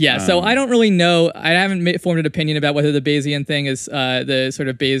Yeah, so I don't really know. I haven't formed an opinion about whether the Bayesian thing is the sort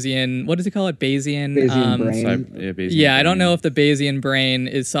of Bayesian. What does he call it? Bayesian brain. Yeah, I don't know if the Bayesian brain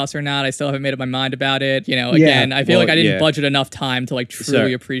is sus or not. I still haven't made up my mind about it. You know, again, I feel like I didn't budget enough time to like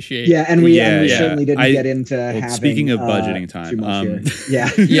truly appreciate. Yeah, and we certainly didn't get into having. Speaking of budgeting time,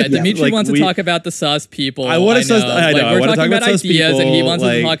 Dimitri wants to talk about the sus people. I want to sus. I know. We're talking about sus ideas, people, and he wants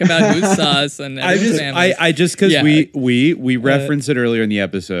to talk about who's sus. And I just because we referenced it earlier in the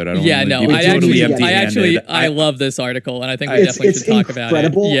episode. I love this article, and I think we definitely should talk about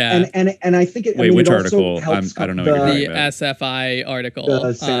it. Yeah, and I think it. Wait, which article? I don't know. The SFI article,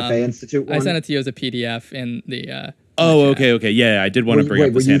 the Santa Fe Institute one. I sent it to you as a PDF in the. Okay. Yeah, I did want to bring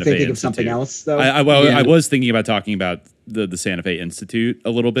up the Santa Fe Institute. Were you thinking of something else, though? I was thinking about talking about the Santa Fe Institute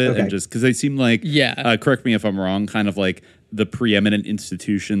a little bit, and just because they seem like, correct me if I'm wrong, kind of like the preeminent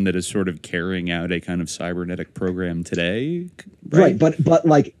institution that is sort of carrying out a kind of cybernetic program today, right? But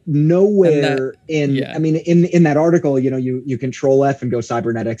like nowhere I mean, in that article, you control F and go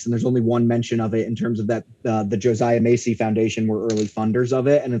cybernetics, and there's only one mention of it in terms of that the Josiah Macy Foundation were early funders of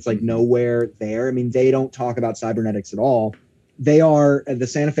it, and it's like nowhere there. I mean, they don't talk about cybernetics at all. The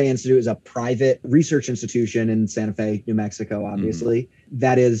Santa Fe Institute is a private research institution in Santa Fe, New Mexico, obviously,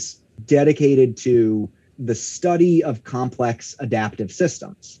 that is dedicated to the study of complex adaptive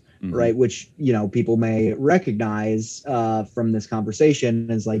systems, right? Which, people may recognize from this conversation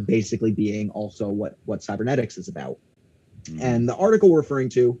as like basically being also what cybernetics is about. And the article we're referring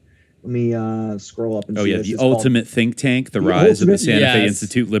to, let me scroll up and see. The ultimate think tank, the rise of the Santa Fe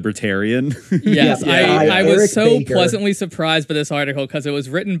Institute Libertarian. Yes, I was so pleasantly surprised by this article because it was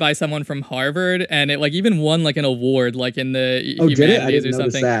written by someone from Harvard, and it like even won like an award like in the humanities or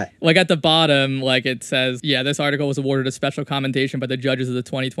something. Like at the bottom, like it says, this article was awarded a special commendation by the judges of the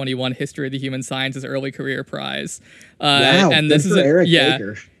 2021 History of the Human Sciences Early Career Prize. Wow, and this is Eric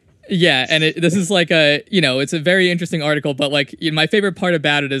Baker. Yeah, and this is like it's a very interesting article, but like my favorite part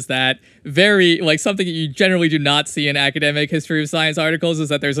about it is that something that you generally do not see in academic history of science articles is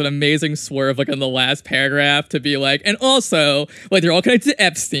that there's an amazing swerve like in the last paragraph to be like, and also like they're all connected to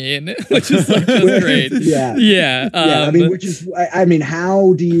Epstein, which is like just great. I mean,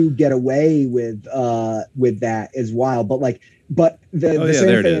 how do you get away with that is wild, but the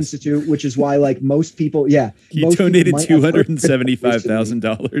Santa Fe Institute, which is why, like most people, he donated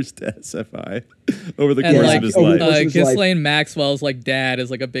 $275,000 to SFI over the course of his life. Ghislaine Maxwell's like dad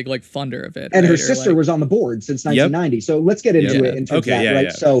is like a big like funder of it, and her sister was on the board since 1990. So let's get into it in terms of that,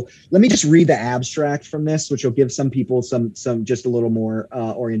 right? So let me just read the abstract from this, which will give some people some just a little more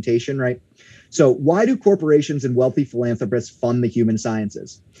orientation, right? So why do corporations and wealthy philanthropists fund the human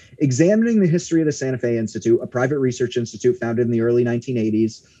sciences? Examining the history of the Santa Fe Institute, a private research institute founded in the early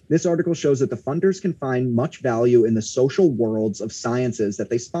 1980s, this article shows that the funders can find much value in the social worlds of sciences that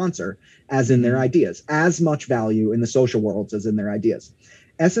they sponsor, as in their ideas, as much value in the social worlds as in their ideas.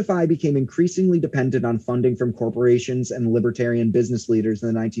 SFI became increasingly dependent on funding from corporations and libertarian business leaders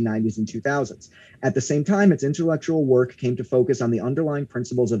in the 1990s and 2000s. At the same time, its intellectual work came to focus on the underlying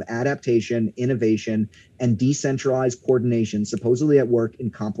principles of adaptation, innovation, and decentralized coordination supposedly at work in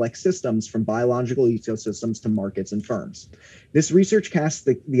complex systems from biological ecosystems to markets and firms. This research casts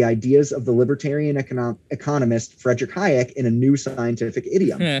the ideas of the libertarian economist Friedrich Hayek in a new scientific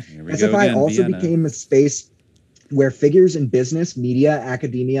idiom. SFI also became a space where figures in business, media,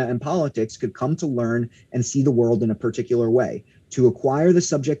 academia, and politics could come to learn and see the world in a particular way, to acquire the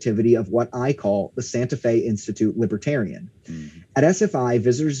subjectivity of what I call the Santa Fe Institute Libertarian. At SFI,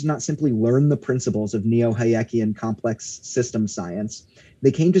 visitors did not simply learn the principles of neo-Hayekian complex system science.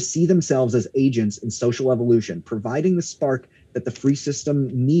 They came to see themselves as agents in social evolution, providing the spark that the free system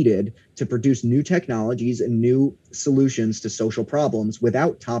needed to produce new technologies and new solutions to social problems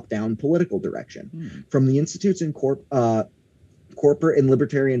without top-down political direction. From the institutes and corporate and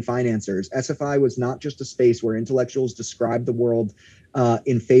libertarian financiers, SFI was not just a space where intellectuals described the world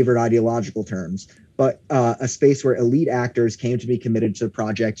in favored ideological terms, but a space where elite actors came to be committed to the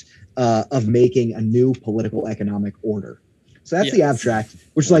project of making a new political economic order. So that's the abstract,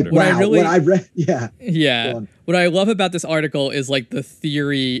 which is like, what I read. What I love about this article is like the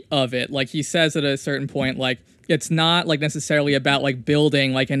theory of it. Like he says at a certain point, like it's not like necessarily about like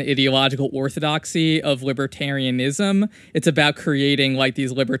building like an ideological orthodoxy of libertarianism. It's about creating like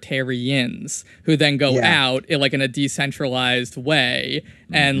these libertarians who then go out in like in a decentralized way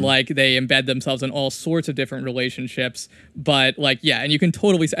and like they embed themselves in all sorts of different relationships. But like, and you can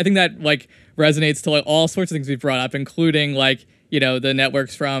totally, I think that like resonates to like all sorts of things we've brought up, including like, the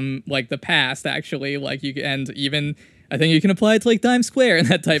networks from like the past, actually, like and even I think you can apply it to like Times Square and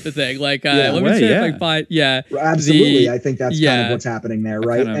that type of thing. Like, let me see if I find, absolutely. I think that's kind of what's happening there,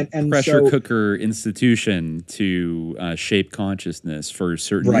 right? Kind of and pressure cooker institution to shape consciousness for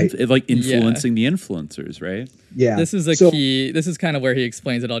certain, like influencing the influencers, right? Yeah. This is key. This is kind of where he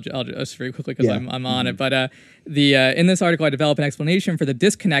explains it. I'll just very quickly because I'm on it. But in this article, I develop an explanation for the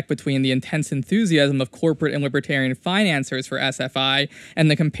disconnect between the intense enthusiasm of corporate and libertarian financiers for SFI and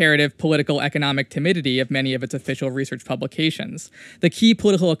the comparative political economic timidity of many of its official research publications. The key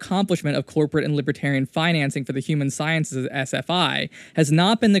political accomplishment of corporate and libertarian financing for the human sciences at SFI has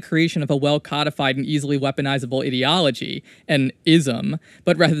not been the creation of a well-codified and easily weaponizable ideology, an ism,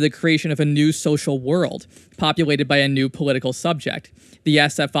 but rather the creation of a new social world, populated by a new political subject, the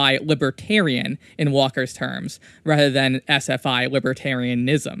SFI libertarian in Walker's terms, rather than SFI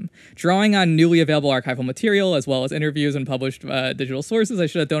libertarianism. Drawing on newly available archival material, as well as interviews and published digital sources, I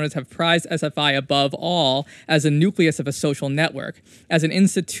should have donors have prized SFI above all as a nucleus of a social network, as an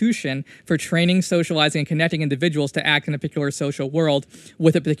institution for training, socializing, and connecting individuals to act in a particular social world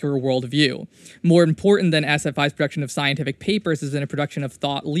with a particular worldview. More important than SFI's production of scientific papers is in a production of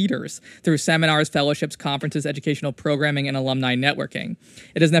thought leaders through seminars, fellowships, conferences, educational programming, and alumni networking.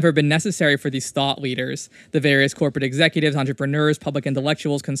 It has never been necessary for these thought leaders, the various corporate executives, entrepreneurs, public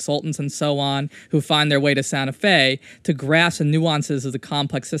intellectuals, consultants, and so on, who find their way to Santa Fe, to grasp the nuances of the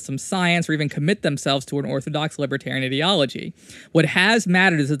complex system science or even commit themselves to an orthodox libertarian ideology. What has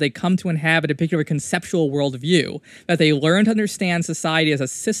mattered is that they come to inhabit a particular conceptual worldview, that they learn to understand society as a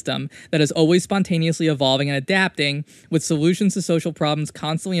system that is always spontaneously evolving and adapting, with solutions to social problems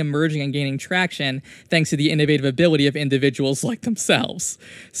constantly emerging and gaining traction thanks to the innovative ability of individuals like themselves.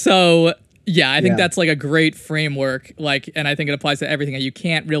 So I think that's like a great framework, and I think it applies to everything. You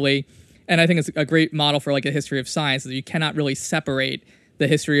can't really, and I think it's a great model for like a history of science, that you cannot really separate the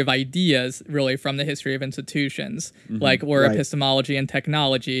history of ideas really from the history of institutions, or epistemology and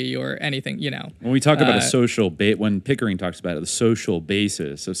technology or anything, When we talk about a social when Pickering talks about it, the social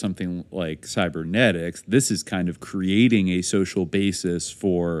basis of something like cybernetics, this is kind of creating a social basis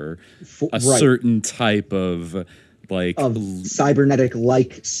for a certain type of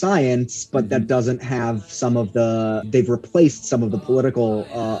cybernetic-like science, but that doesn't have they've replaced some of the political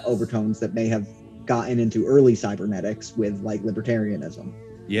overtones that may have gotten into early cybernetics with like libertarianism.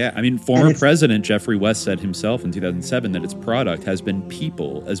 Yeah, I mean, former President Jeffrey West said himself in 2007 that its product has been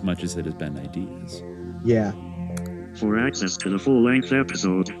people as much as it has been ideas. Yeah. For access to the full-length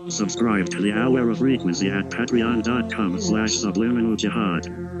episode, subscribe to the Hour of Frequency at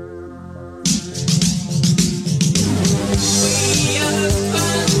patreon.com/subliminaljihad.